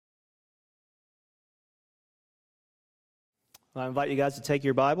I invite you guys to take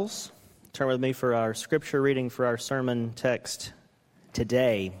your Bibles. Turn with me for our scripture reading for our sermon text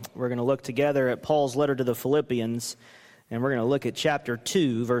today. We're going to look together at Paul's letter to the Philippians, and we're going to look at chapter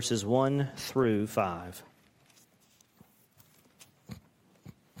 2, verses 1 through 5.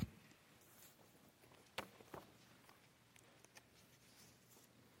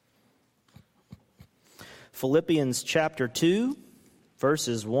 Philippians chapter 2,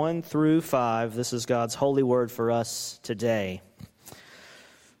 verses 1 through 5. This is God's holy word for us today.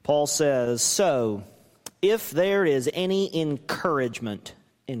 Paul says, "So, if there is any encouragement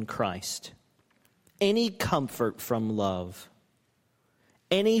in Christ, any comfort from love,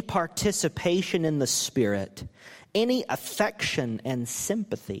 any participation in the Spirit, any affection and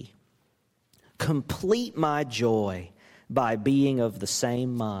sympathy, complete my joy by being of the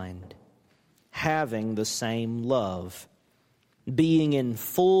same mind, having the same love, being in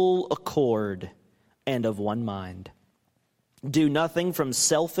full accord and of one mind. Do nothing from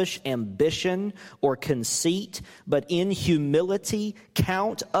selfish ambition or conceit, but in humility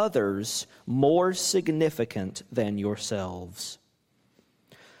count others more significant than yourselves.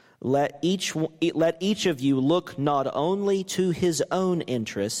 Let each of you look not only to his own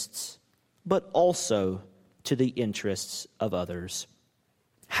interests, but also to the interests of others.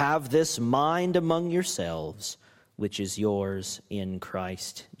 Have this mind among yourselves, which is yours in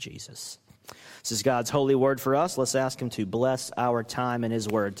Christ Jesus." This is God's holy word for us. Let's ask him to bless our time in his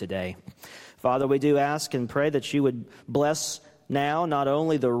word today. Father, we do ask and pray that you would bless now not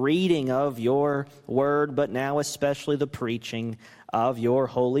only the reading of your word, but now especially the preaching of your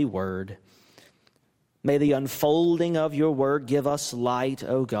holy word. May the unfolding of your word give us light,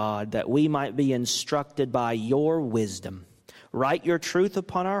 O God, that we might be instructed by your wisdom. Write your truth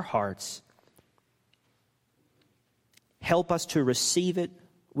upon our hearts. Help us to receive it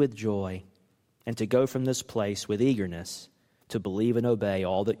with joy and to go from this place with eagerness to believe and obey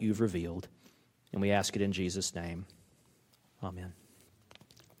all that you've revealed. And we ask it in Jesus' name. Amen.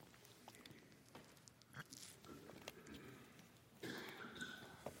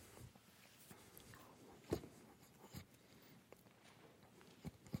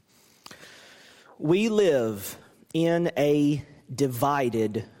 We live in a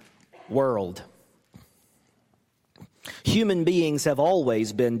divided world. Human beings have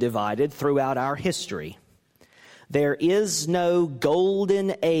always been divided throughout our history. There is no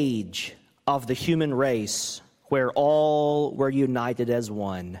golden age of the human race where all were united as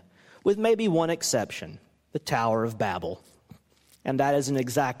one, with maybe one exception, the Tower of Babel. And that isn't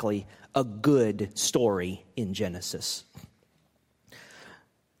exactly a good story in Genesis.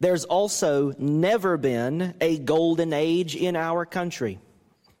 There's also never been a golden age in our country.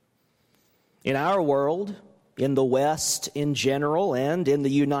 In our world, in the West in general, and in the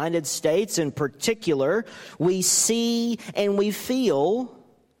United States in particular, we see and we feel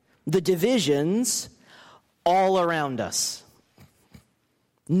the divisions all around us.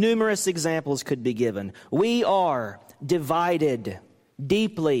 Numerous examples could be given. We are divided,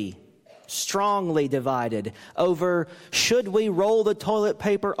 deeply, strongly divided over should we roll the toilet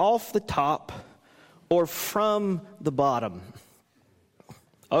paper off the top or from the bottom.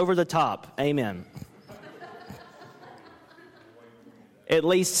 Over the top, amen. At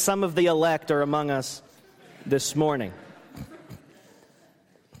least some of the elect are among us this morning.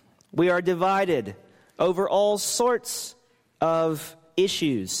 We are divided over all sorts of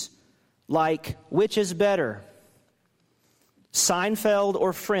issues, like which is better, Seinfeld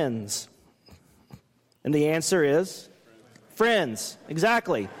or Friends? And the answer is Friends.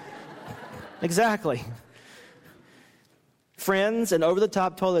 Exactly. Exactly. Friends and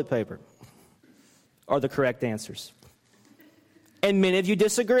over-the-top toilet paper are the correct answers. And many of you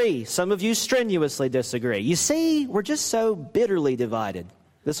disagree. Some of you strenuously disagree. You see, we're just so bitterly divided.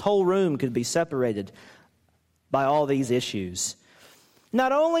 This whole room could be separated by all these issues.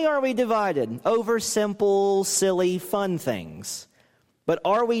 Not only are we divided over simple, silly, fun things, but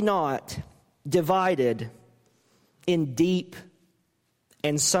are we not divided in deep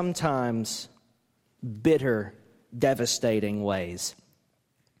and sometimes bitter, devastating ways?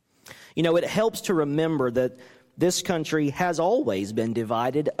 You know, it helps to remember that this country has always been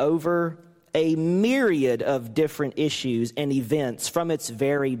divided over a myriad of different issues and events from its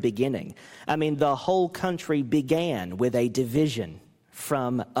very beginning. I mean, the whole country began with a division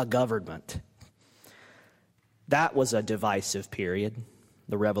from a government. That was a divisive period,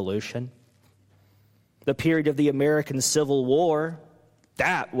 the Revolution. The period of the American Civil War,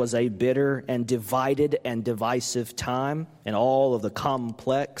 that was a bitter and divided and divisive time, and all of the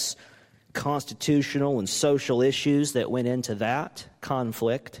complex constitutional and social issues that went into that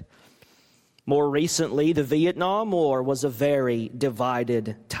conflict. More recently, the Vietnam War was a very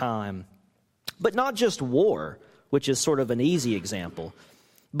divided time. But not just war, which is sort of an easy example,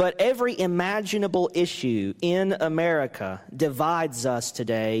 but every imaginable issue in America divides us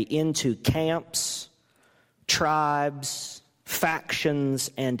today into camps, tribes, factions,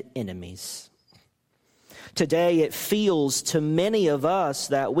 and enemies. Today, it feels to many of us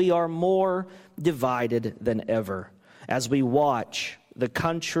that we are more divided than ever as we watch the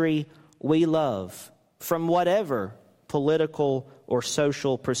country we love, from whatever political or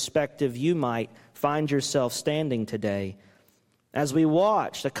social perspective you might find yourself standing today, as we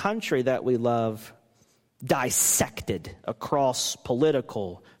watch the country that we love dissected across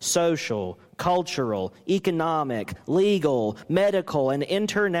political, social, cultural, economic, legal, medical, and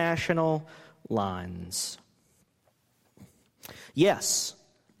international lines. Yes,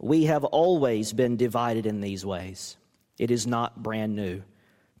 we have always been divided in these ways. It is not brand new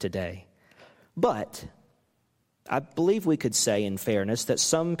today. But I believe we could say in fairness that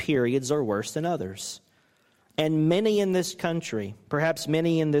some periods are worse than others. And many in this country, perhaps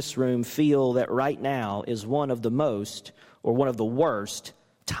many in this room, feel that right now is one of the most or one of the worst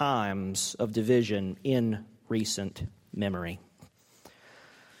times of division in recent memory.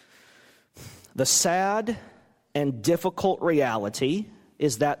 The sad and difficult reality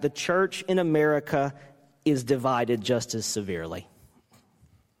is that the church in America is divided just as severely.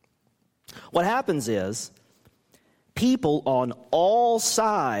 What happens is people on all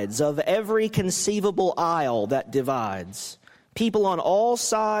sides of every conceivable aisle that divides, people on all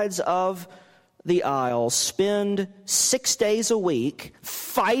sides of the aisle spend 6 days a week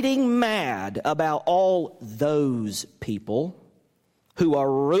fighting mad about all those people who are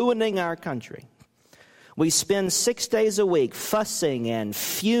ruining our country. We spend 6 days a week fussing and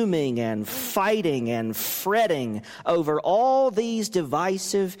fuming and fighting and fretting over all these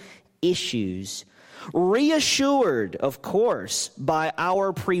divisive issues, reassured, of course, by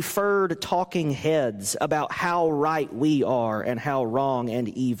our preferred talking heads about how right we are and how wrong and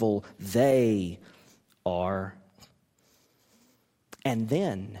evil they are. And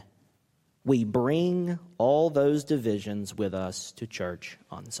then we bring all those divisions with us to church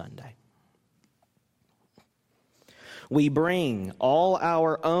on Sunday. We bring all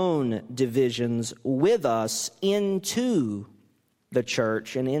our own divisions with us into the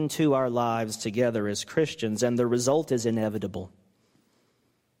church and into our lives together as Christians, and the result is inevitable.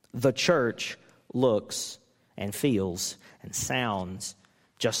 The church looks and feels and sounds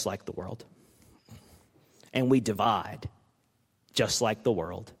just like the world. And we divide just like the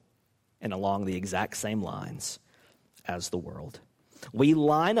world and along the exact same lines as the world. We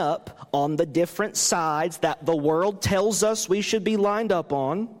line up on the different sides that the world tells us we should be lined up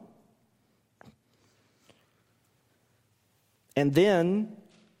on. And then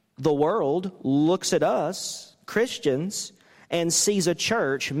the world looks at us, Christians, and sees a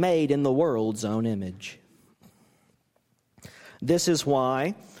church made in the world's own image. This is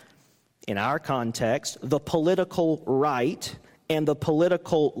why, in our context, the political right and the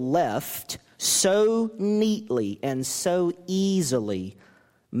political left so neatly and so easily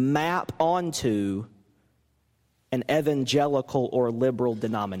map onto an evangelical or liberal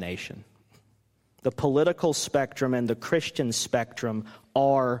denomination. The political spectrum and the Christian spectrum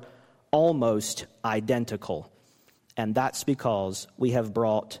are almost identical. And that's because we have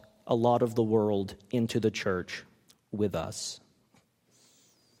brought a lot of the world into the church with us.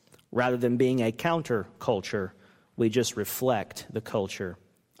 Rather than being a counterculture, we just reflect the culture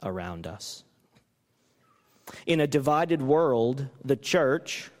around us. In a divided world, the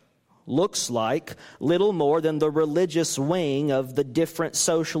church looks like little more than the religious wing of the different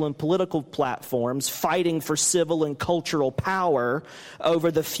social and political platforms fighting for civil and cultural power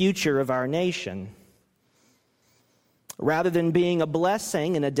over the future of our nation. Rather than being a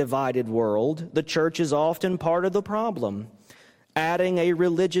blessing in a divided world, the church is often part of the problem, adding a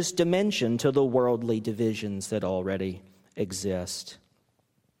religious dimension to the worldly divisions that already exist.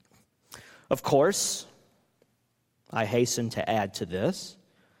 Of course, I hasten to add to this,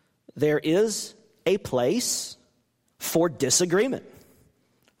 there is a place for disagreement,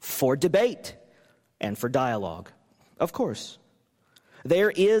 for debate, and for dialogue. Of course. There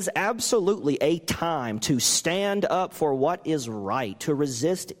is absolutely a time to stand up for what is right, to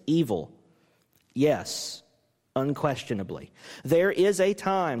resist evil. Yes, unquestionably. There is a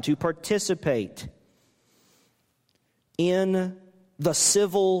time to participate in the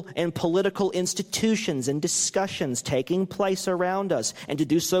civil and political institutions and discussions taking place around us, and to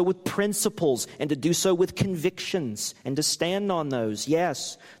do so with principles, and to do so with convictions, and to stand on those.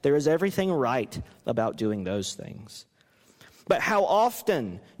 Yes, there is everything right about doing those things. But how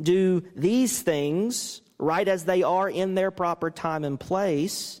often do these things, right as they are in their proper time and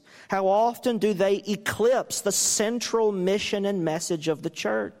place, how often do they eclipse the central mission and message of the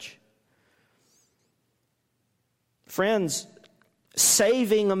church? Friends,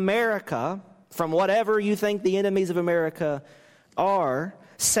 saving America from whatever you think the enemies of America are,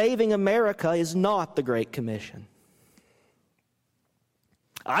 saving America is not the Great Commission.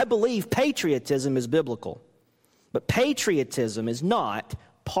 I believe patriotism is biblical, but patriotism is not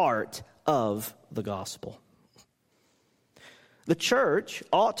part of the gospel. The church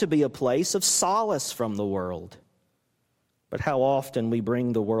ought to be a place of solace from the world, but how often we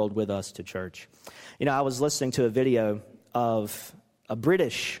bring the world with us to church. You know, I was listening to a video of a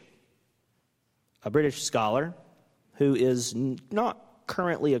British scholar who is not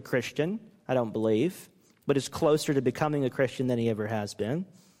currently a Christian, I don't believe, but is closer to becoming a Christian than he ever has been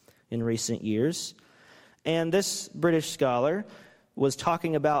in recent years. And this British scholar was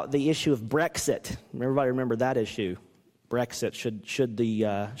talking about the issue of Brexit. Everybody remember that issue? Brexit.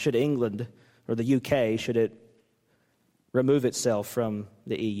 Should England or the UK, should it remove itself from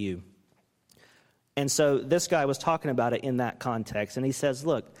the EU? And so this guy was talking about it in that context, and he says,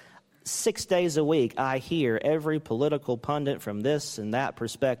 look, 6 days a week I hear every political pundit from this and that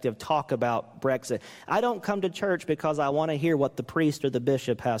perspective talk about Brexit. I don't come to church because I want to hear what the priest or the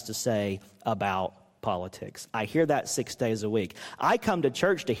bishop has to say about politics. I hear that 6 days a week. I come to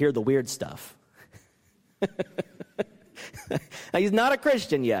church to hear the weird stuff. Now, he's not a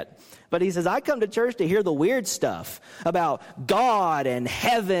Christian yet, but he says, I come to church to hear the weird stuff about God and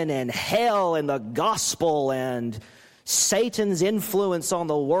heaven and hell and the gospel and Satan's influence on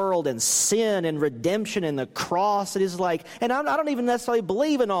the world and sin and redemption and the cross. It is like, and I don't even necessarily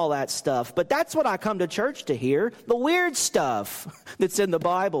believe in all that stuff, but that's what I come to church to hear, the weird stuff that's in the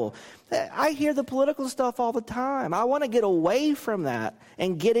Bible. I hear the political stuff all the time. I want to get away from that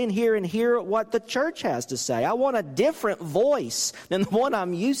and get in here and hear what the church has to say. I want a different voice than the one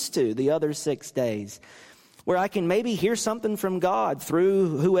I'm used to the other 6 days, where I can maybe hear something from God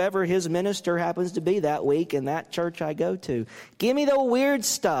through whoever his minister happens to be that week in that church I go to. Give me the weird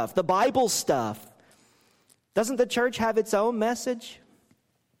stuff, the Bible stuff. Doesn't the church have its own message?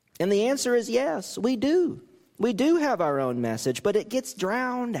 And the answer is yes, we do. We do have our own message, but it gets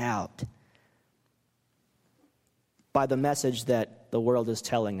drowned out by the message that the world is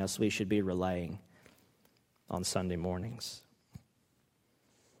telling us we should be relaying on Sunday mornings.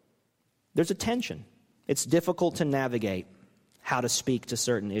 There's a tension. It's difficult to navigate how to speak to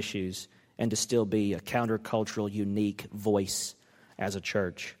certain issues and to still be a countercultural, unique voice as a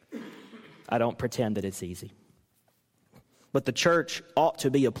church. I don't pretend that it's easy. But the church ought to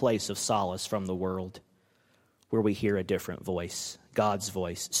be a place of solace from the world, where we hear a different voice, God's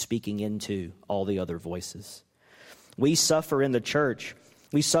voice, speaking into all the other voices. We suffer in the church.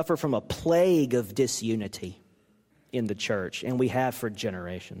 We suffer from a plague of disunity in the church, and we have for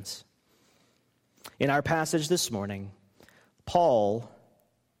generations. In our passage this morning, Paul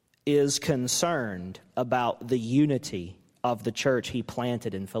is concerned about the unity of the church he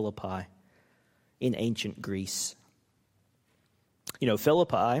planted in Philippi, in ancient Greece. You know,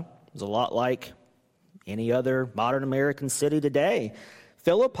 Philippi was a lot like any other modern American city today.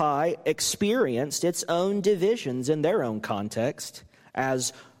 Philippi experienced its own divisions in their own context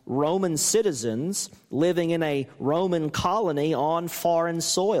as Roman citizens living in a Roman colony on foreign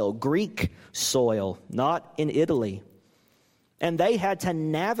soil, Greek soil, not in Italy. And they had to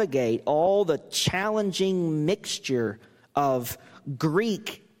navigate all the challenging mixture of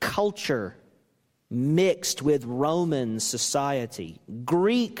Greek culture mixed with Roman society,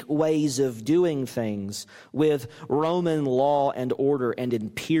 Greek ways of doing things with Roman law and order and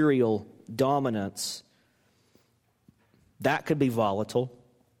imperial dominance. That could be volatile.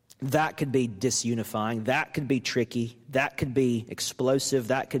 That could be disunifying. That could be tricky. That could be explosive.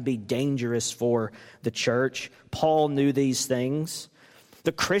 That could be dangerous for the church. Paul knew these things.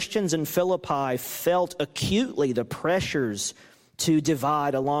 The Christians in Philippi felt acutely the pressures to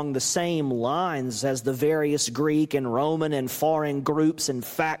divide along the same lines as the various Greek and Roman and foreign groups and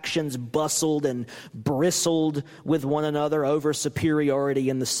factions bustled and bristled with one another over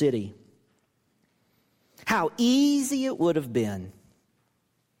superiority in the city. How easy it would have been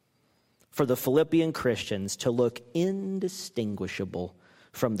for the Philippian Christians to look indistinguishable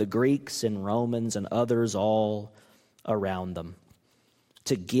from the Greeks and Romans and others all around them,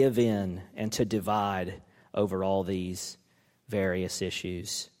 to give in and to divide over all these various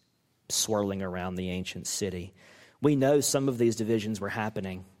issues swirling around the ancient city. We know some of these divisions were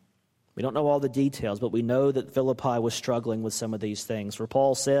happening We don't know all the details, but we know that Philippi was struggling with some of these things. For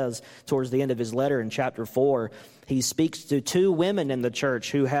Paul says towards the end of his letter in chapter 4, he speaks to two women in the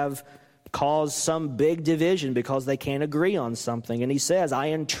church who have caused some big division because they can't agree on something. And he says, I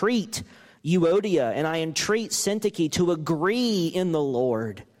entreat Euodia and I entreat Syntyche to agree in the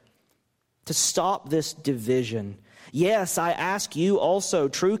Lord, to stop this division. Yes, I ask you also,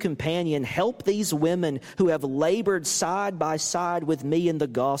 true companion, help these women who have labored side by side with me in the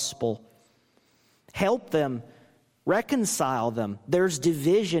gospel. Help them, reconcile them. There's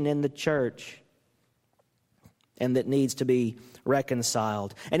division in the church, and that needs to be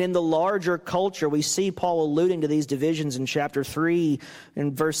reconciled. And in the larger culture, we see Paul alluding to these divisions in chapter 3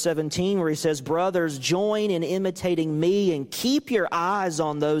 in verse 17, where he says, brothers, join in imitating me and keep your eyes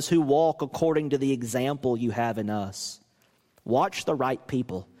on those who walk according to the example you have in us. Watch the right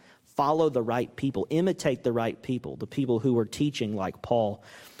people. Follow the right people. Imitate the right people, the people who are teaching like Paul.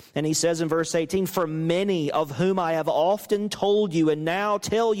 And he says in verse 18, for many of whom I have often told you and now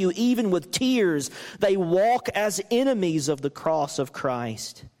tell you even with tears, they walk as enemies of the cross of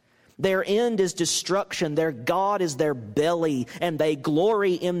Christ. Their end is destruction. Their God is their belly, and they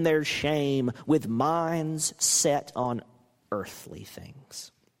glory in their shame with minds set on earthly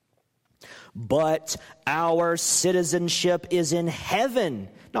things. But our citizenship is in heaven,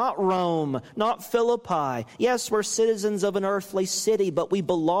 not Rome, not Philippi. Yes, we're citizens of an earthly city, but we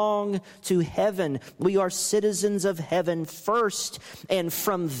belong to heaven. We are citizens of heaven first, and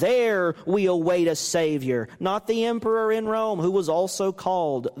from there we await a Savior. Not the emperor in Rome, who was also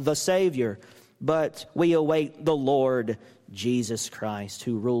called the Savior, but we await the Lord Jesus Christ,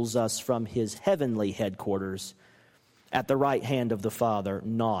 who rules us from his heavenly headquarters at the right hand of the Father,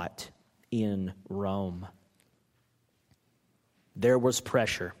 not in Rome. There was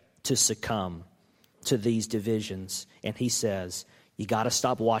pressure to succumb to these divisions. And he says, you got to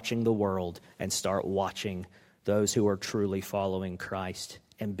stop watching the world and start watching those who are truly following Christ,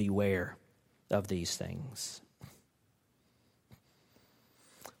 and beware of these things.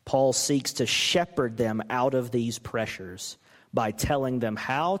 Paul seeks to shepherd them out of these pressures by telling them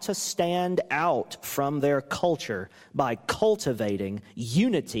how to stand out from their culture by cultivating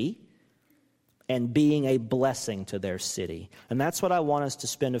unity and being a blessing to their city. And that's what I want us to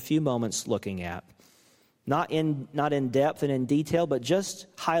spend a few moments looking at. Not in depth and in detail, but just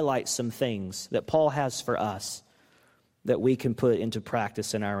highlight some things that Paul has for us that we can put into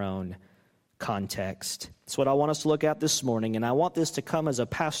practice in our own context. That's what I want us to look at this morning, and I want this to come as a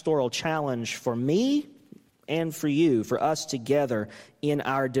pastoral challenge for me and for you, for us together in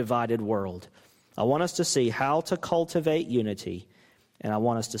our divided world. I want us to see how to cultivate unity, and I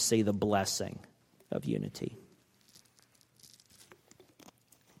want us to see the blessing of unity.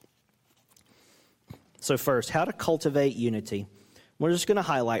 So first, how to cultivate unity. We're just going to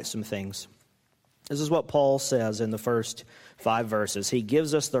highlight some things. This is what Paul says in the first 5 verses. He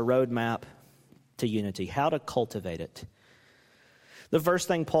gives us the roadmap to unity, how to cultivate it. The first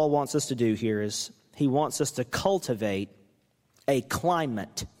thing Paul wants us to do here is he wants us to cultivate a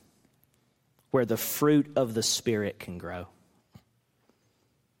climate where the fruit of the Spirit can grow.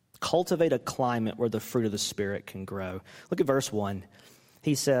 Cultivate a climate where the fruit of the Spirit can grow. Look at verse 1.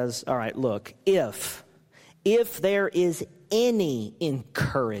 He says, all right, look, if there is any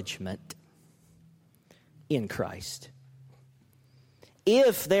encouragement in Christ,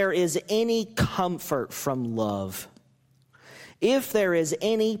 if there is any comfort from love, if there is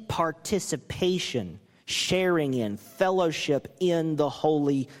any participation, sharing in, fellowship in the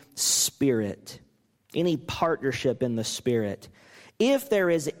Holy Spirit, any partnership in the Spirit, if there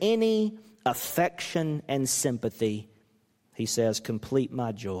is any affection and sympathy, he says, complete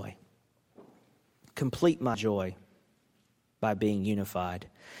my joy. Complete my joy by being unified.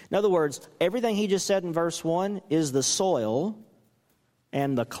 In other words, everything he just said in verse 1 is the soil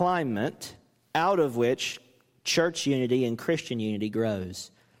and the climate out of which church unity and Christian unity grows.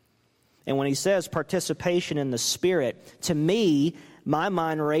 And when he says participation in the Spirit, to me, my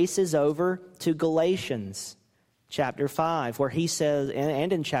mind races over to Galatians chapter 5, where he says,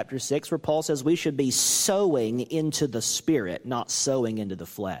 and in chapter 6, where Paul says we should be sowing into the Spirit, not sowing into the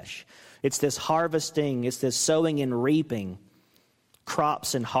flesh. It's this harvesting, it's this sowing and reaping,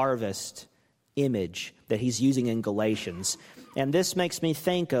 crops and harvest image that he's using in Galatians. And this makes me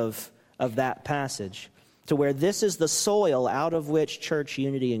think of that passage, to where this is the soil out of which church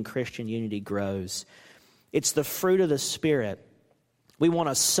unity and Christian unity grows. It's the fruit of the Spirit. We want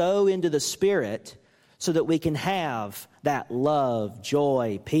to sow into the Spirit so that we can have that love,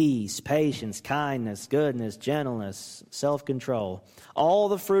 joy, peace, patience, kindness, goodness, gentleness, self-control. All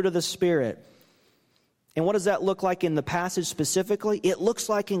the fruit of the Spirit And what does that look like in the passage specifically? It looks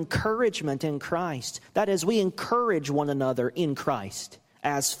like encouragement in Christ. That is, we encourage one another in Christ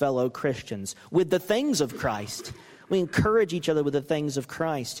as fellow Christians with the things of Christ. We encourage each other with the things of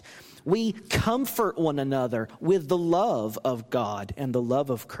Christ. We comfort one another with the love of God and the love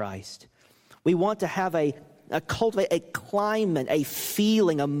of Christ. We want to have cultivate a climate, a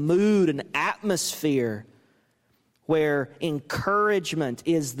feeling, a mood, an atmosphere where encouragement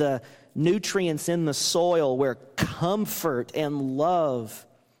is the nutrients in the soil, where comfort and love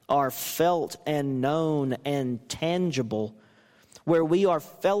are felt and known and tangible, where we are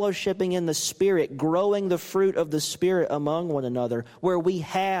fellowshipping in the Spirit, growing the fruit of the Spirit among one another, where we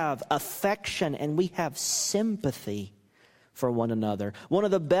have affection and we have sympathy for one another. One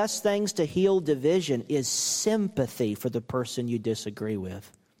of the best things to heal division is sympathy for the person you disagree with.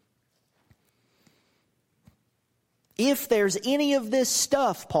 If there's any of this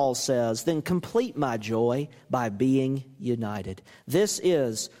stuff, Paul says, then complete my joy by being united. This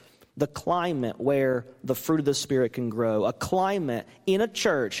is the climate where the fruit of the Spirit can grow. A climate in a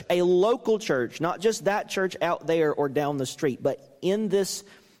church, a local church, not just that church out there or down the street, but in this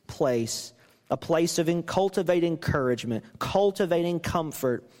place, a place of cultivating encouragement, cultivating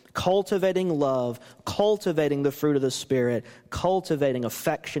comfort, cultivating love, cultivating the fruit of the Spirit, cultivating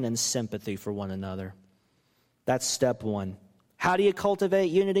affection and sympathy for one another. That's step one. How do you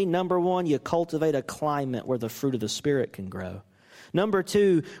cultivate unity? Number one, you cultivate a climate where the fruit of the Spirit can grow. Number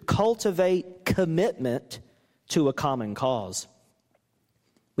two, cultivate commitment to a common cause.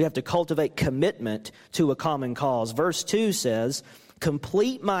 We have to cultivate commitment to a common cause. Verse 2 says,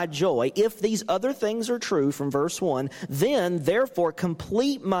 complete my joy. If these other things are true from verse 1, then therefore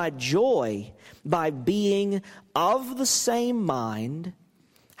complete my joy by being of the same mind,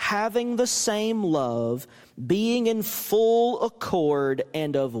 having the same love, being in full accord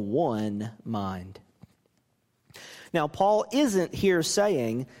and of one mind. Now, Paul isn't here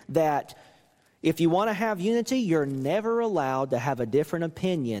saying that if you want to have unity, you're never allowed to have a different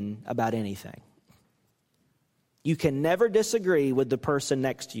opinion about anything. You can never disagree with the person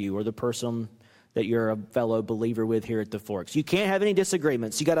next to you or the person that you're a fellow believer with here at the Forks. You can't have any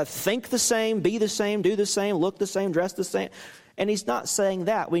disagreements. You got to think the same, be the same, do the same, look the same, dress the same. And he's not saying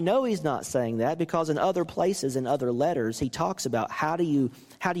that. We know he's not saying that because in other places, in other letters, he talks about how do you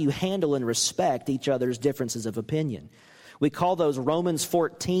handle and respect each other's differences of opinion. We call those Romans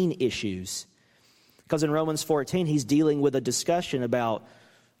 14 issues. Because in Romans 14, he's dealing with a discussion about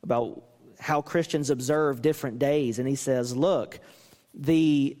how Christians observe different days. And he says, look,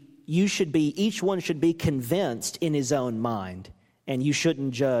 each one should be convinced in his own mind. And you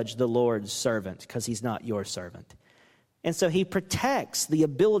shouldn't judge the Lord's servant because he's not your servant. And so he protects the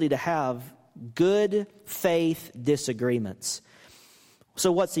ability to have good faith disagreements.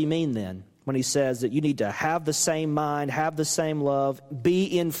 So what's he mean then when he says that you need to have the same mind, have the same love, be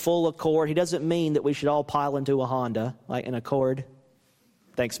in full accord? He doesn't mean that we should all pile into a Honda, like an Accord.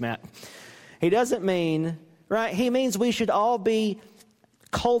 Thanks, Matt. He doesn't mean, right? He means we should all be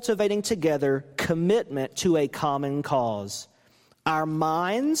cultivating together commitment to a common cause. Our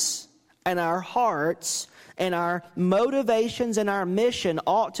minds and our hearts and our motivations and our mission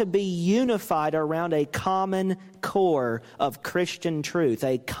ought to be unified around a common core of Christian truth,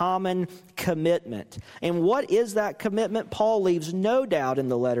 a common commitment. And what is that commitment? Paul leaves no doubt in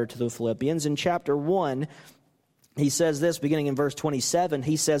the letter to the Philippians. In chapter 1, he says this, beginning in verse 27,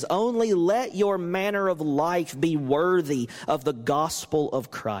 he says, only let your manner of life be worthy of the gospel of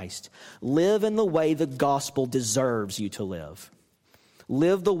Christ. Live in the way the gospel deserves you to live.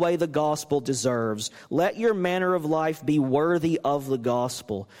 Live the way the gospel deserves. Let your manner of life be worthy of the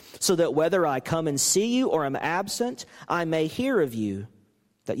gospel, so that whether I come and see you or am absent, I may hear of you,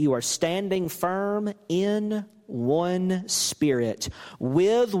 that you are standing firm in one spirit,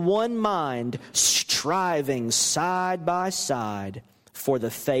 with one mind, striving side by side for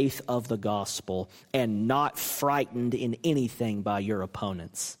the faith of the gospel, and not frightened in anything by your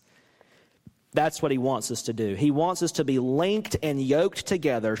opponents. That's what he wants us to do. He wants us to be linked and yoked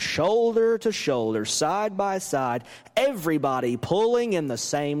together, shoulder to shoulder, side by side, everybody pulling in the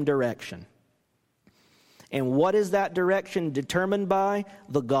same direction. And what is that direction determined by?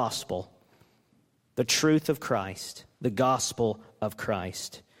 The gospel, the truth of Christ, the gospel of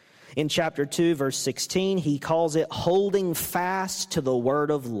Christ. In chapter 2, verse 16, he calls it holding fast to the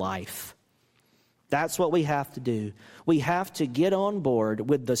word of life. That's what we have to do. We have to get on board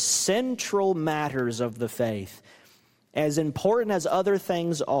with the central matters of the faith. As important as other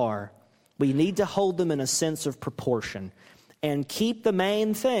things are, we need to hold them in a sense of proportion and keep the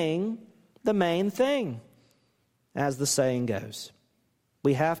main thing, as the saying goes.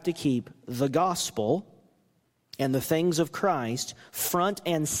 We have to keep the gospel and the things of Christ front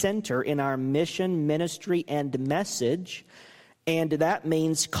and center in our mission, ministry, and message. And that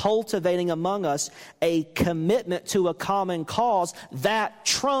means cultivating among us a commitment to a common cause that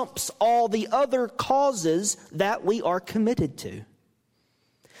trumps all the other causes that we are committed to.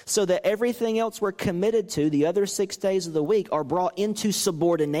 So that everything else we're committed to, the other 6 days of the week, are brought into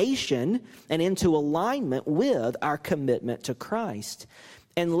subordination and into alignment with our commitment to Christ.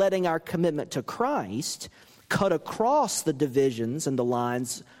 And letting our commitment to Christ cut across the divisions and the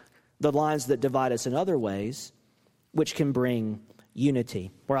lines that divide us in other ways, which can bring unity.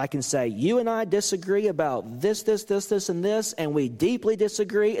 Where I can say, you and I disagree about this, and this, and we deeply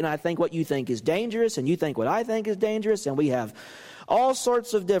disagree, and I think what you think is dangerous, and you think what I think is dangerous, and we have all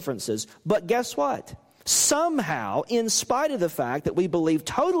sorts of differences. But guess what? Somehow, in spite of the fact that we believe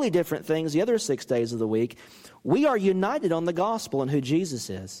totally different things the other 6 days of the week, we are united on the gospel and who Jesus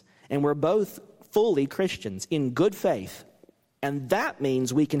is. And we're both fully Christians in good faith. And that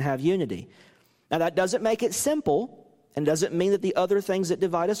means we can have unity. Now, that doesn't make it simple, and doesn't mean that the other things that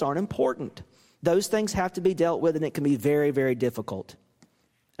divide us aren't important. Those things have to be dealt with, and it can be very, very difficult.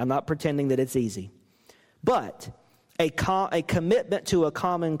 I'm not pretending that it's easy. But a commitment to a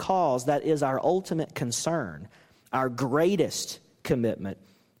common cause that is our ultimate concern, our greatest commitment,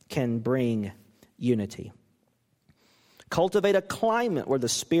 can bring unity. Cultivate a climate where the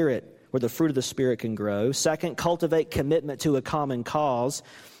fruit of the Spirit can grow. Second, cultivate commitment to a common cause.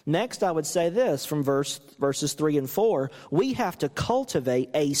 Next, I would say this from verses 3 and 4. We have to cultivate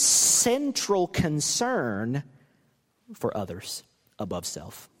a central concern for others above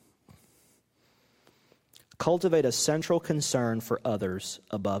self. Cultivate a central concern for others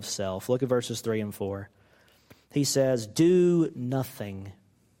above self. Look at verses 3 and 4. He says, do nothing,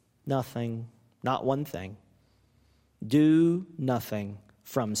 not one thing. Do nothing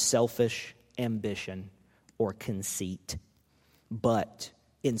from selfish ambition or conceit, but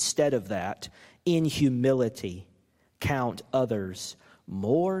instead of that, in humility, count others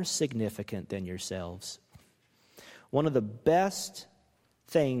more significant than yourselves. One of the best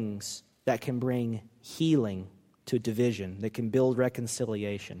things that can bring healing to division, that can build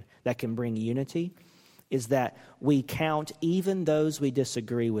reconciliation, that can bring unity, is that we count even those we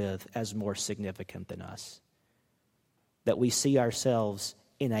disagree with as more significant than us. That we see ourselves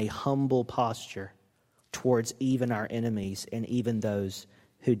in a humble posture towards even our enemies and even those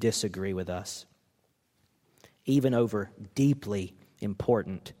who disagree with us, even over deeply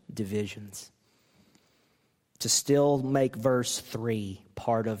important divisions. To still make verse 3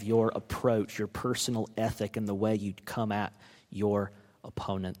 part of your approach, your personal ethic, and the way you come at your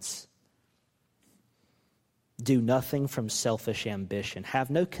opponents. Do nothing from selfish ambition. Have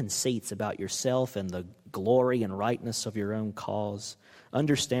no conceits about yourself and the glory and rightness of your own cause.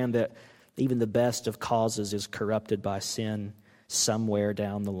 Understand that even the best of causes is corrupted by sin somewhere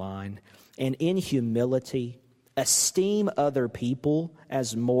down the line. And in humility, esteem other people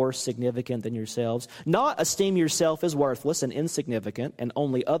as more significant than yourselves. Not esteem yourself as worthless and insignificant and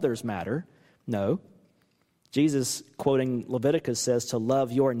only others matter. No. Jesus, quoting Leviticus, says to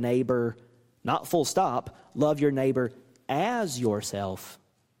love your neighbor, not full stop, love your neighbor as yourself.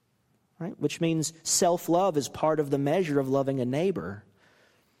 Right? Which means self-love is part of the measure of loving a neighbor.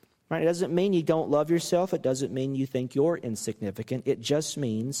 Right? It doesn't mean you don't love yourself. It doesn't mean you think you're insignificant. It just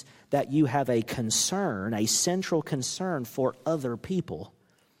means that you have a concern, a central concern for other people.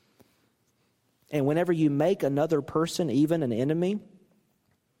 And whenever you make another person, even an enemy,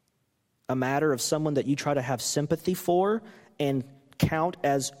 a matter of someone that you try to have sympathy for and count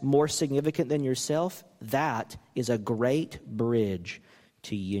as more significant than yourself, that is a great bridge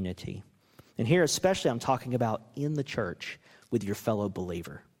to unity. And here especially I'm talking about in the church with your fellow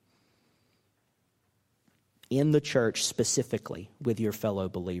believer. In the church specifically with your fellow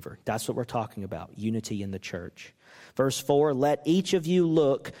believer. That's what we're talking about, unity in the church. Verse 4, let each of you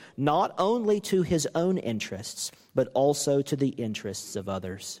look not only to his own interests, but also to the interests of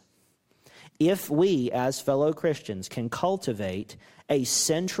others. If we, as fellow Christians, can cultivate a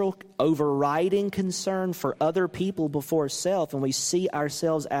central overriding concern for other people before self, and we see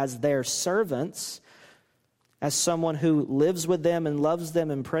ourselves as their servants, as someone who lives with them and loves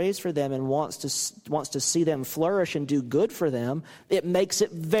them and prays for them and wants to see them flourish and do good for them, it makes it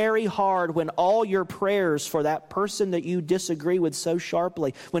very hard when all your prayers for that person that you disagree with so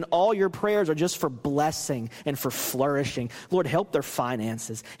sharply, when all your prayers are just for blessing and for flourishing. Lord, help their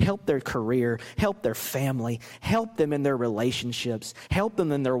finances, help their career, help their family, help them in their relationships, help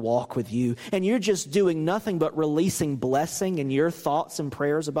them in their walk with you. And you're just doing nothing but releasing blessing in your thoughts and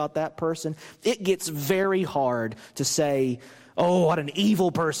prayers about that person. It gets very hard to say, oh, what an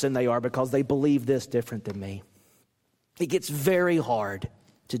evil person they are because they believe this different than me. It gets very hard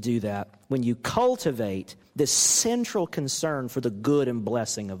to do that when you cultivate this central concern for the good and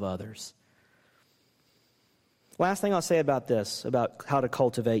blessing of others. Last thing I'll say about this, about how to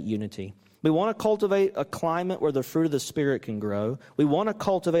cultivate unity. We want to cultivate a climate where the fruit of the Spirit can grow. We want to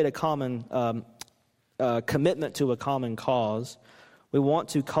cultivate a common commitment to a common cause. We want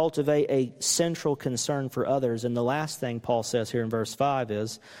to cultivate a central concern for others. And the last thing Paul says here in verse 5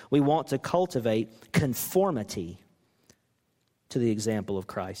 is we want to cultivate conformity to the example of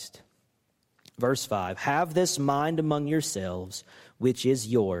Christ. Verse 5, have this mind among yourselves, which is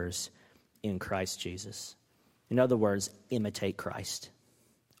yours in Christ Jesus. In other words, imitate Christ.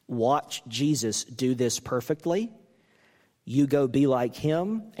 Watch Jesus do this perfectly. You go be like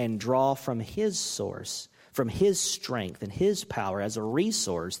him and draw from his source, from his strength and his power as a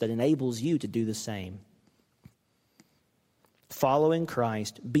resource that enables you to do the same. Following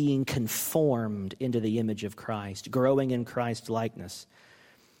Christ, being conformed into the image of Christ, growing in Christ's likeness.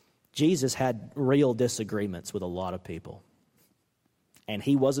 Jesus had real disagreements with a lot of people. And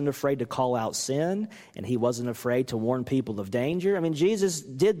he wasn't afraid to call out sin, and he wasn't afraid to warn people of danger. I mean, Jesus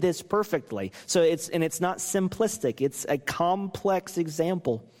did this perfectly. So it's not simplistic. It's a complex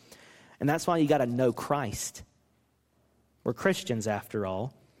example. And that's why you got to know Christ. We're Christians after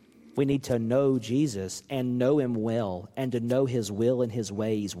all. We need to know Jesus and know him well, and to know his will and his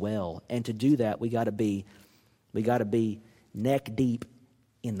ways well. And to do that, we got to be neck deep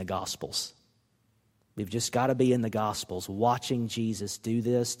in the Gospels. We've just got to be in the Gospels, watching Jesus do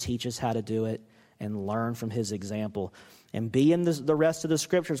this, teach us how to do it, and learn from his example. And be in the rest of the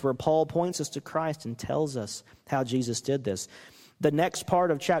Scriptures where Paul points us to Christ and tells us how Jesus did this. The next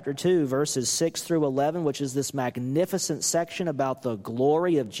part of chapter 2, verses 6 through 11, which is this magnificent section about the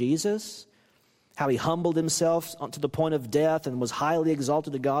glory of Jesus, how he humbled himself to the point of death and was highly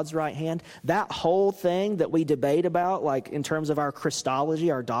exalted to God's right hand. That whole thing that we debate about, like in terms of our Christology,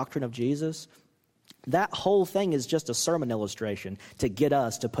 our doctrine of Jesus, that whole thing is just a sermon illustration to get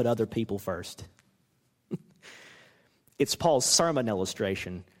us to put other people first. It's Paul's sermon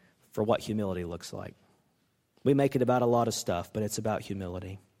illustration for what humility looks like. We make it about a lot of stuff, but it's about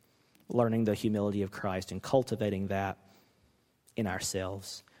humility. Learning the humility of Christ and cultivating that in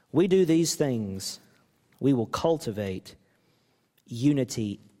ourselves. We do these things, we will cultivate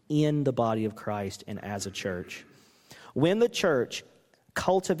unity in the body of Christ and as a church. When the church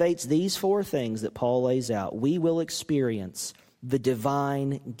cultivates these four things that Paul lays out, we will experience the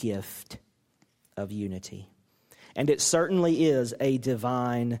divine gift of unity. And it certainly is a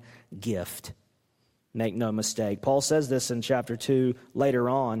divine gift. Make no mistake. Paul says this in chapter 2 later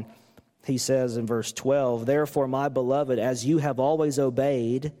on. He says in verse 12, therefore, my beloved, as you have always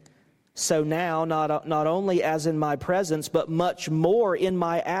obeyed, so now, not only as in my presence, but much more in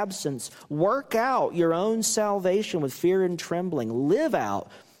my absence, work out your own salvation with fear and trembling. Live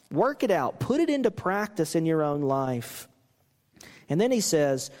out, work it out, put it into practice in your own life. And then he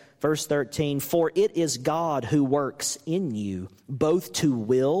says, verse 13, for it is God who works in you, both to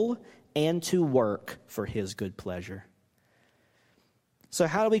will and to work for his good pleasure. So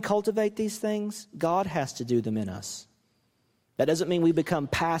how do we cultivate these things? God has to do them in us. That doesn't mean we become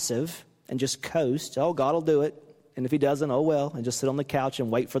passive and just coast. Oh, God will do it. And if he doesn't, oh well, and just sit on the couch and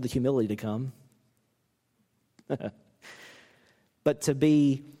wait for the humility to come. But to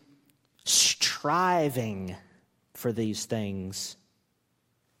be striving for these things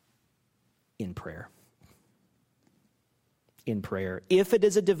in prayer. In prayer. If it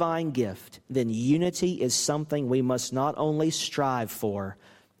is a divine gift, then unity is something we must not only strive for,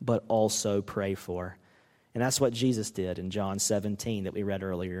 but also pray for. And that's what Jesus did in John 17 that we read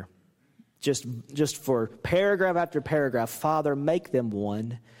earlier. Just for paragraph after paragraph, Father, make them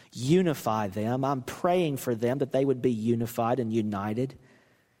one, unify them. I'm praying for them that they would be unified and united.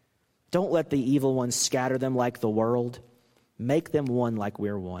 Don't let the evil one scatter them like the world. Make them one like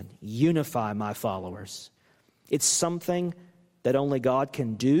we're one. Unify my followers. It's something that only God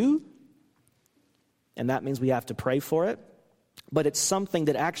can do, and that means we have to pray for it. But it's something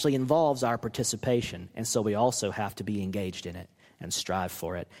that actually involves our participation, and so we also have to be engaged in it and strive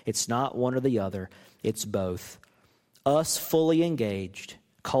for it. It's not one or the other, it's both. Us fully engaged,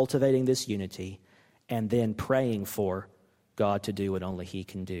 cultivating this unity, and then praying for God to do what only he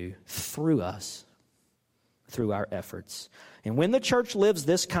can do through us, through our efforts. And when the church lives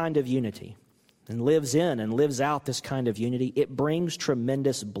this kind of unity, and lives in and lives out this kind of unity, it brings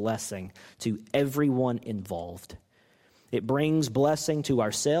tremendous blessing to everyone involved. It brings blessing to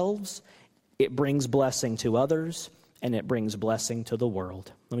ourselves, it brings blessing to others, and it brings blessing to the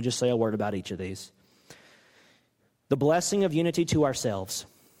world. Let me just say a word about each of these. The blessing of unity to ourselves.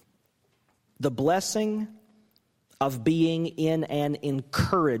 The blessing of being in an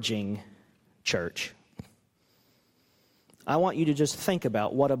encouraging church. I want you to just think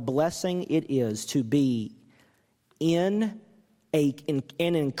about what a blessing it is to be in an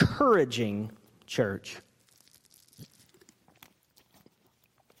encouraging church.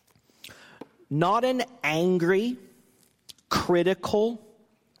 Not an angry, critical,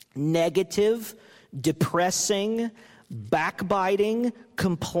 negative, depressing, backbiting,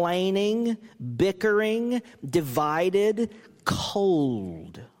 complaining, bickering, divided,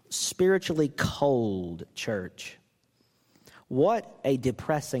 cold, spiritually cold church. What a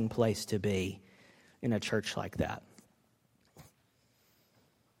depressing place to be in a church like that.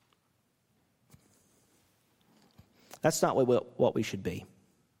 That's not what we should be.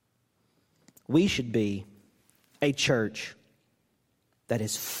 We should be a church that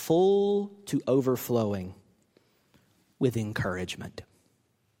is full to overflowing with encouragement.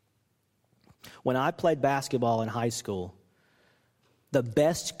 When I played basketball in high school, the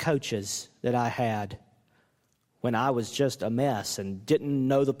best coaches that I had when I was just a mess and didn't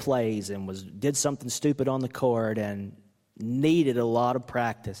know the plays and did something stupid on the court and needed a lot of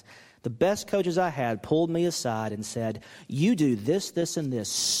practice, the best coaches I had pulled me aside and said, "You do this, this, and this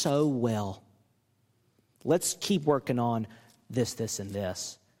so well. Let's keep working on this, this, and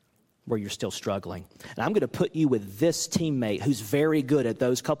this where you're still struggling. And I'm going to put you with this teammate who's very good at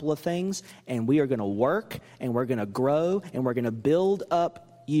those couple of things, and we are going to work, and we're going to grow, and we're going to build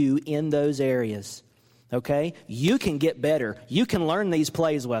up you in those areas." Okay? You can get better. You can learn these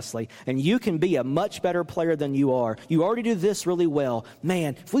plays, Wesley, and you can be a much better player than you are. You already do this really well.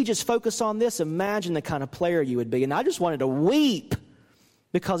 Man, if we just focus on this, imagine the kind of player you would be. And I just wanted to weep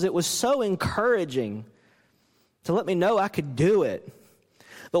because it was so encouraging to let me know I could do it.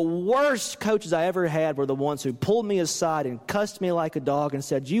 The worst coaches I ever had were the ones who pulled me aside and cussed me like a dog and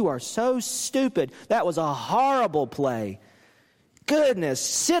said, "You are so stupid. That was a horrible play. Goodness,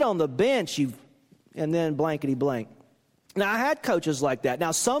 sit on the bench, you," and then blankety blank. Now, I had coaches like that.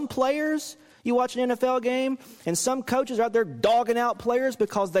 Now, some players, you watch an NFL game, and some coaches are out there dogging out players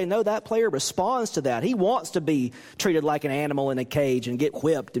because they know that player responds to that. He wants to be treated like an animal in a cage and get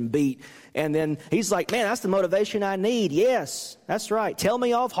whipped and beat. And then he's like, "Man, that's the motivation I need." Yes, that's right. Tell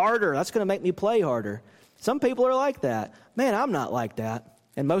me off harder. That's going to make me play harder. Some people are like that. Man, I'm not like that.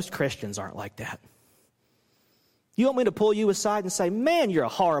 And most Christians aren't like that. You want me to pull you aside and say, "Man, you're a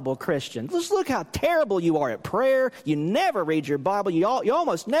horrible Christian. Just look how terrible you are at prayer. You never read your Bible. You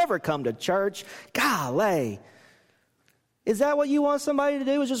almost never come to church. Golly." Is that what you want somebody to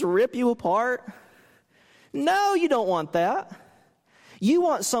do, is just rip you apart? No, you don't want that. You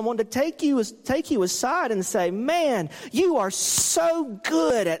want someone to take you aside and say, "Man, you are so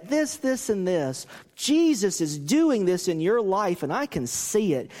good at this, this, and this. Jesus is doing this in your life, and I can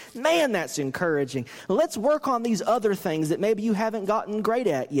see it. Man, that's encouraging. Let's work on these other things that maybe you haven't gotten great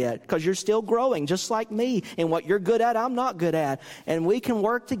at yet because you're still growing, just like me. And what you're good at, I'm not good at. And we can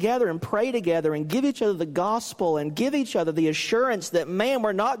work together and pray together and give each other the gospel and give each other the assurance that, man,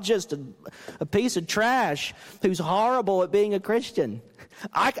 we're not just a piece of trash who's horrible at being a Christian.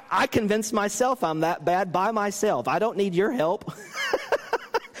 I convince myself I'm that bad by myself. I don't need your help."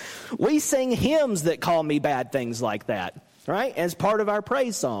 We sing hymns that call me bad things like that, right? As part of our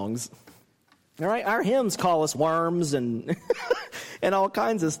praise songs. All right? Our hymns call us worms and and all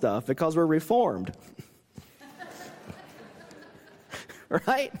kinds of stuff because we're reformed.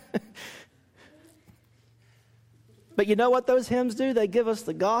 Right? But you know what those hymns do? They give us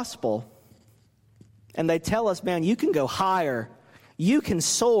the gospel. And they tell us, man, you can go higher. You can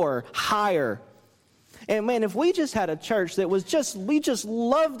soar higher. And man, if we just had a church that was we just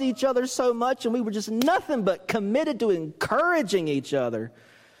loved each other so much and we were just nothing but committed to encouraging each other.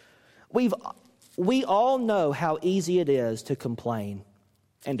 We all know how easy it is to complain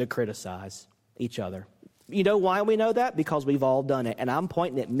and to criticize each other. You know why we know that? Because we've all done it. And I'm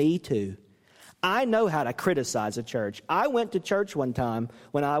pointing at me too. I know how to criticize a church. I went to church one time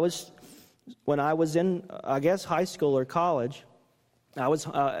when I was in, I guess, high school or college. I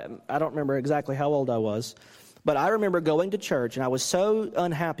don't remember exactly how old I was, but I remember going to church, and I was so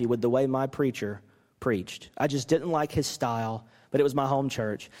unhappy with the way my preacher preached. I just didn't like his style, but it was my home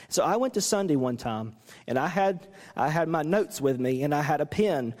church. So I went to Sunday one time, and I had my notes with me, and I had a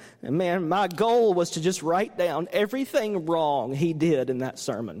pen. And man, my goal was to just write down everything wrong he did in that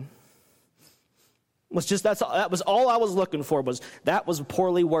sermon. That was all I was looking for, was that was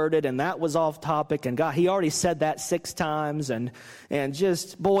poorly worded and that was off topic, and God, he already said that 6 times, and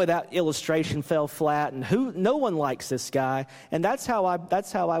just, boy, that illustration fell flat, and no one likes this guy. And that's how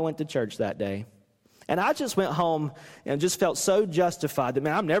I went to church that day. And I just went home and just felt so justified that,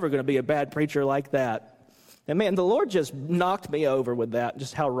 man, I'm never going to be a bad preacher like that. And man, the Lord just knocked me over with that,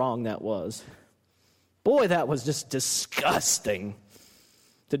 just how wrong that was. Boy, that was just disgusting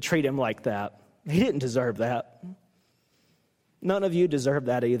to treat him like that. He didn't deserve that. None of you deserve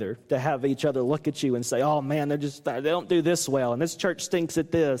that either, to have each other look at you and say, oh man, they don't do this well, and this church stinks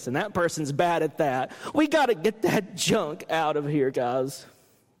at this, and that person's bad at that. We got to get that junk out of here, guys.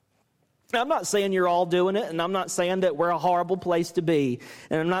 Now, I'm not saying you're all doing it, and I'm not saying that we're a horrible place to be,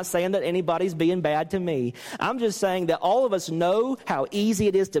 and I'm not saying that anybody's being bad to me. I'm just saying that all of us know how easy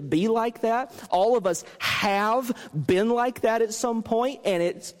it is to be like that. All of us have been like that at some point, and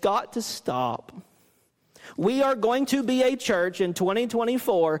it's got to stop. We are going to be a church in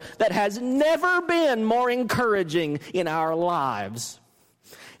 2024 that has never been more encouraging in our lives.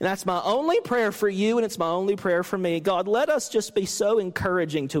 And that's my only prayer for you, and it's my only prayer for me. God, let us just be so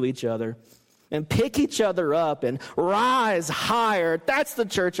encouraging to each other and pick each other up and rise higher. That's the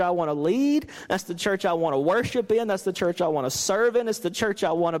church I want to lead. That's the church I want to worship in. That's the church I want to serve in. It's the church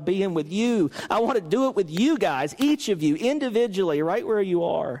I want to be in with you. I want to do it with you guys, each of you, individually, right where you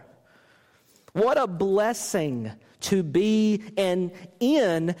are. What a blessing to be in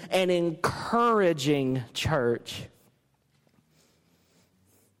an encouraging church.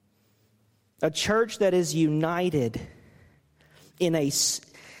 A church that is united in a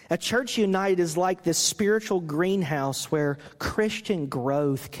church united is like this spiritual greenhouse where Christian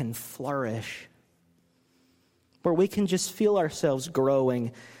growth can flourish, where we can just feel ourselves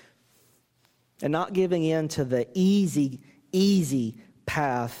growing and not giving in to the easy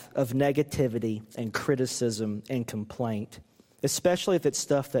path of negativity and criticism and complaint, especially if it's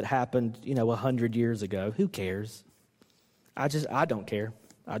stuff that happened, 100 years ago. Who cares? I don't care.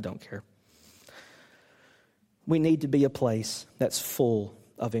 I don't care. We need to be a place that's full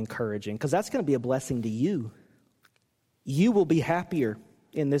of encouraging, because that's going to be a blessing to you. You will be happier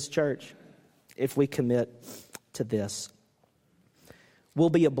in this church if we commit to this.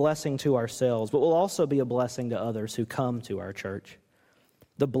 We'll be a blessing to ourselves, but we'll also be a blessing to others who come to our church.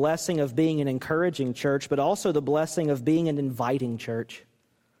 The blessing of being an encouraging church, but also the blessing of being an inviting church.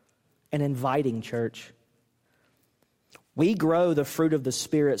 An inviting church. We grow the fruit of the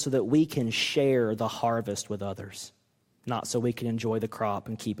Spirit so that we can share the harvest with others, not so we can enjoy the crop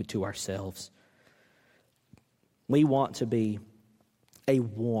and keep it to ourselves. We want to be a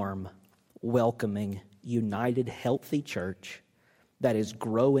warm, welcoming, united, healthy church that is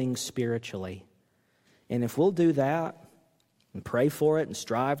growing spiritually. And if we'll do that, and pray for it and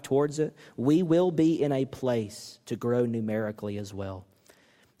strive towards it, we will be in a place to grow numerically as well.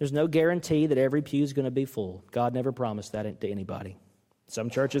 There's no guarantee that every pew is going to be full. God never promised that to anybody. Some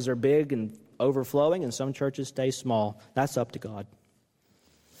churches are big and overflowing, and some churches stay small. That's up to God.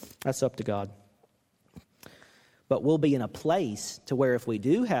 That's up to God. But we'll be in a place to where if we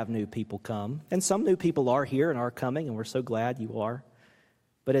do have new people come, and some new people are here and are coming, and we're so glad you are.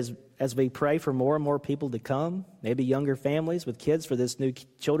 But as we pray for more and more people to come, maybe younger families with kids for this new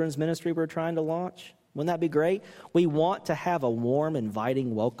children's ministry we're trying to launch, wouldn't that be great? We want to have a warm,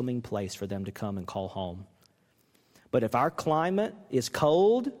 inviting, welcoming place for them to come and call home. But if our climate is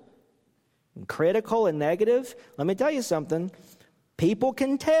cold and critical and negative, let me tell you something. People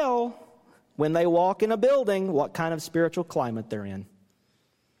can tell when they walk in a building what kind of spiritual climate they're in.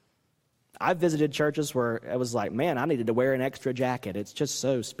 I've visited churches where I was like, man, I needed to wear an extra jacket. It's just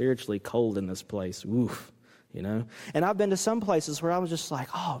so spiritually cold in this place. Oof, And I've been to some places where I was just like,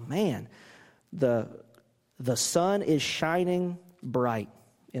 oh, man, the sun is shining bright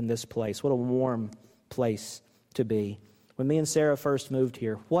in this place. What a warm place to be. When me and Sarah first moved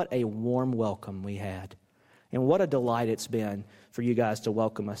here, what a warm welcome we had. And what a delight it's been for you guys to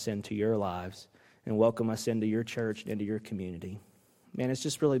welcome us into your lives and welcome us into your church and into your community. Man, it's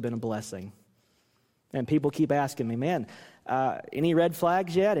just really been a blessing. And people keep asking me, man, any red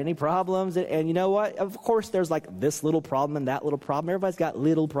flags yet? Any problems? And you know what? Of course, there's like this little problem and that little problem. Everybody's got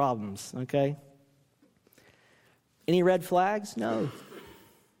little problems, okay? Any red flags? No.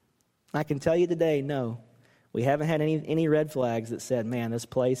 I can tell you today, no. We haven't had any red flags that said, man, this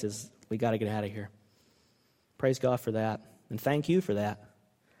place we got to get out of here. Praise God for that. And thank you for that.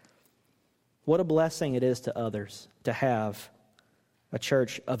 What a blessing it is to others to have a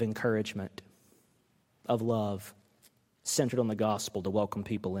church of encouragement, of love, centered on the gospel to welcome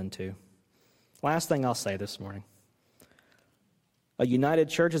people into. Last thing I'll say this morning. A united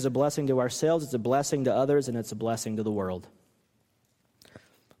church is a blessing to ourselves, it's a blessing to others, and it's a blessing to the world.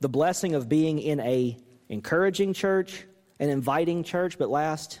 The blessing of being in a encouraging church, an inviting church, but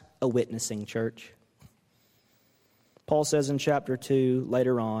last, a witnessing church. Paul says in chapter 2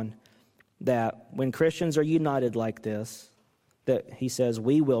 later on that when Christians are united like this, that he says,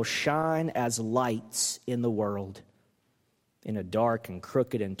 we will shine as lights in the world in a dark and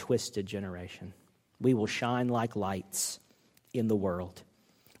crooked and twisted generation. We will shine like lights in the world.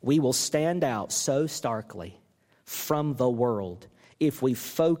 We will stand out so starkly from the world if we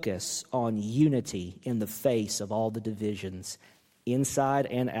focus on unity in the face of all the divisions inside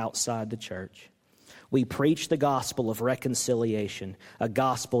and outside the church. We preach the gospel of reconciliation, a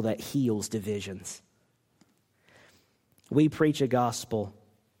gospel that heals divisions. We preach a gospel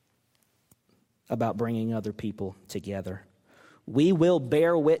about bringing other people together. We will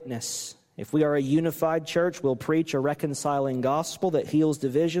bear witness. If we are a unified church, we'll preach a reconciling gospel that heals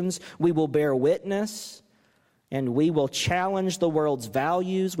divisions. We will bear witness, and we will challenge the world's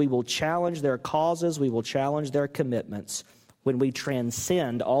values. We will challenge their causes. We will challenge their commitments when we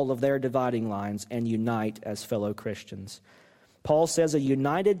transcend all of their dividing lines and unite as fellow Christians. Paul says a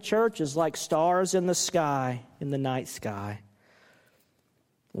united church is like stars in the sky, in the night sky.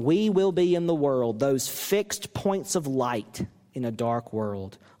 We will be in the world, those fixed points of light in a dark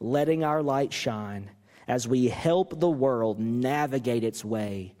world, letting our light shine as we help the world navigate its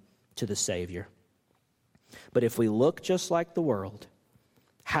way to the Savior. But if we look just like the world,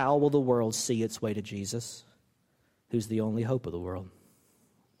 how will the world see its way to Jesus, who's the only hope of the world?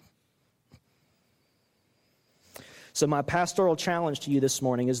 So my pastoral challenge to you this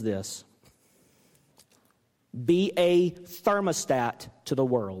morning is this: be a thermostat to the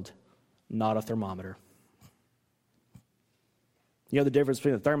world, not a thermometer. You know the difference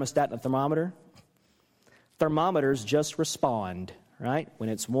between a thermostat and a thermometer? Thermometers just respond, right? When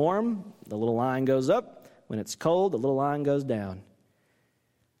it's warm, the little line goes up. When it's cold, the little line goes down.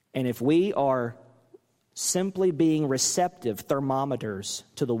 And if we are simply being receptive thermometers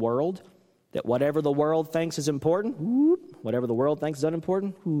to the world, that whatever the world thinks is important, whatever the world thinks is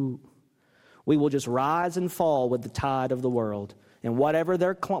unimportant, we will just rise and fall with the tide of the world. And whatever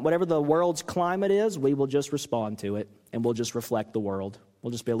the world's climate is, we will just respond to it, and we'll just reflect the world.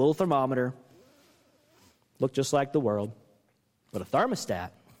 We'll just be a little thermometer, look just like the world. But a thermostat,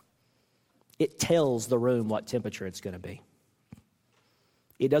 it tells the room what temperature it's going to be.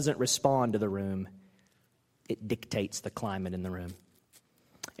 It doesn't respond to the room. It dictates the climate in the room.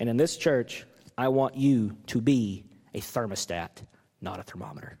 And in this church, I want you to be a thermostat, not a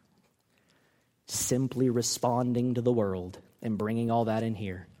thermometer. Simply responding to the world and bringing all that in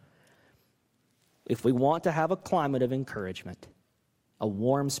here. If we want to have a climate of encouragement, a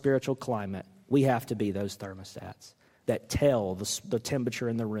warm spiritual climate, we have to be those thermostats that tell the temperature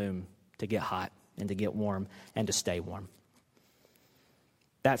in the room to get hot and to get warm and to stay warm.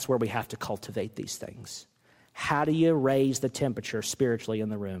 That's where we have to cultivate these things. How do you raise the temperature spiritually in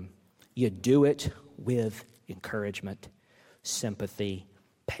the room? You do it with encouragement, sympathy,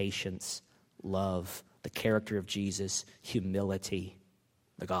 patience, love, the character of Jesus, humility,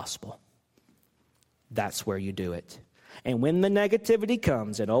 the gospel. That's where you do it. And when the negativity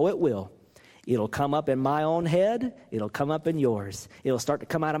comes, and oh, it will, it'll come up in my own head, it'll come up in yours. It'll start to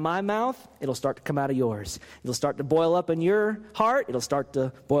come out of my mouth, it'll start to come out of yours. It'll start to boil up in your heart, it'll start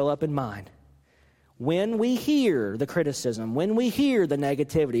to boil up in mine. When we hear the criticism, when we hear the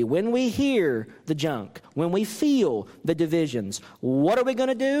negativity, when we hear the junk, when we feel the divisions, what are we going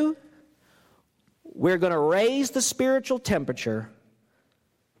to do? We're going to raise the spiritual temperature,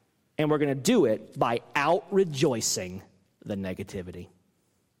 and we're going to do it by out-rejoicing the negativity.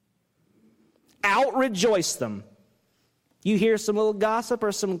 Out-rejoice them. You hear some little gossip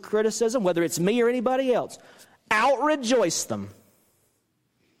or some criticism, whether it's me or anybody else, out-rejoice them.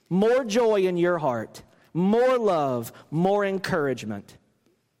 More joy in your heart, more love, more encouragement.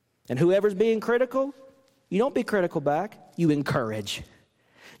 And whoever's being critical, you don't be critical back, you encourage.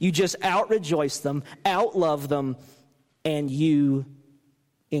 You just out-rejoice them, out-love them, and you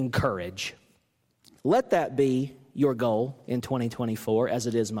encourage. Let that be your goal in 2024, as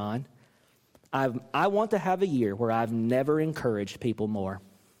it is mine. I want to have a year where I've never encouraged people more.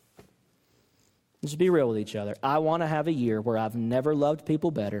 Let's be real with each other. I want to have a year where I've never loved people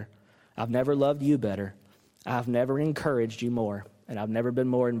better. I've never loved you better. I've never encouraged you more. And I've never been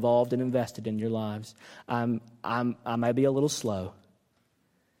more involved and invested in your lives. I may be a little slow.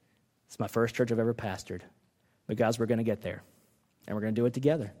 It's my first church I've ever pastored. But guys, we're going to get there. And we're going to do it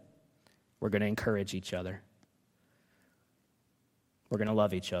together. We're going to encourage each other. We're going to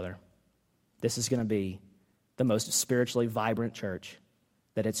love each other. This is going to be the most spiritually vibrant church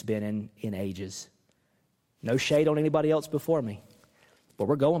that it's been in ages. No shade on anybody else before me. But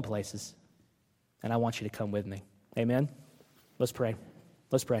we're going places. And I want you to come with me. Amen? Let's pray.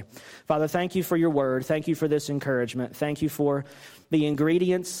 Let's pray. Father, thank you for your word. Thank you for this encouragement. Thank you for the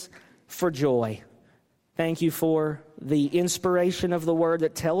ingredients for joy. Thank you for the inspiration of the Word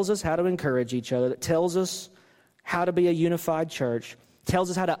that tells us how to encourage each other, that tells us how to be a unified church, tells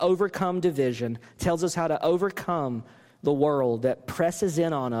us how to overcome division, tells us how to overcome the world that presses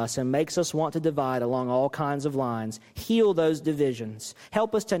in on us and makes us want to divide along all kinds of lines. Heal those divisions.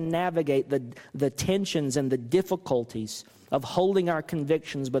 Help us to navigate the tensions and the difficulties of holding our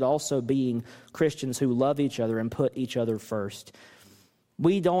convictions, but also being Christians who love each other and put each other first.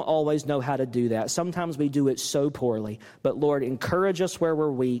 We don't always know how to do that. Sometimes we do it so poorly. But Lord, encourage us where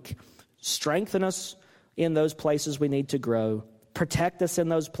we're weak. Strengthen us in those places we need to grow. Protect us in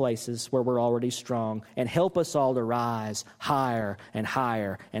those places where we're already strong. And help us all to rise higher and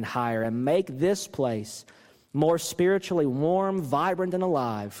higher and higher. And make this place more spiritually warm, vibrant, and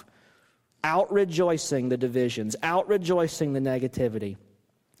alive. Out rejoicing the divisions. Out rejoicing the negativity.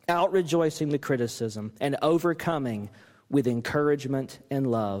 Out rejoicing the criticism. And overcoming with encouragement and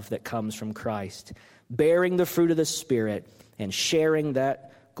love that comes from Christ, bearing the fruit of the Spirit and sharing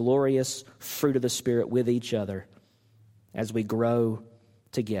that glorious fruit of the Spirit with each other as we grow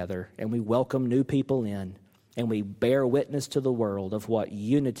together and we welcome new people in and we bear witness to the world of what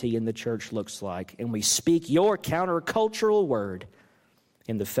unity in the church looks like, and we speak your countercultural word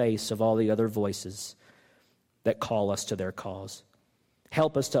in the face of all the other voices that call us to their cause.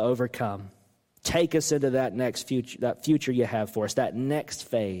 Help us to overcome. Take us into that next future, that future you have for us, that next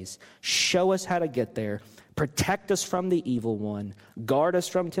phase. Show us how to get there. Protect us from the evil one. Guard us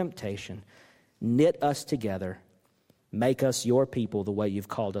from temptation. Knit us together. Make us your people the way you've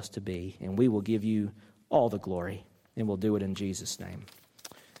called us to be. And we will give you all the glory. And we'll do it in Jesus' name.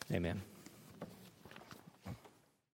 Amen.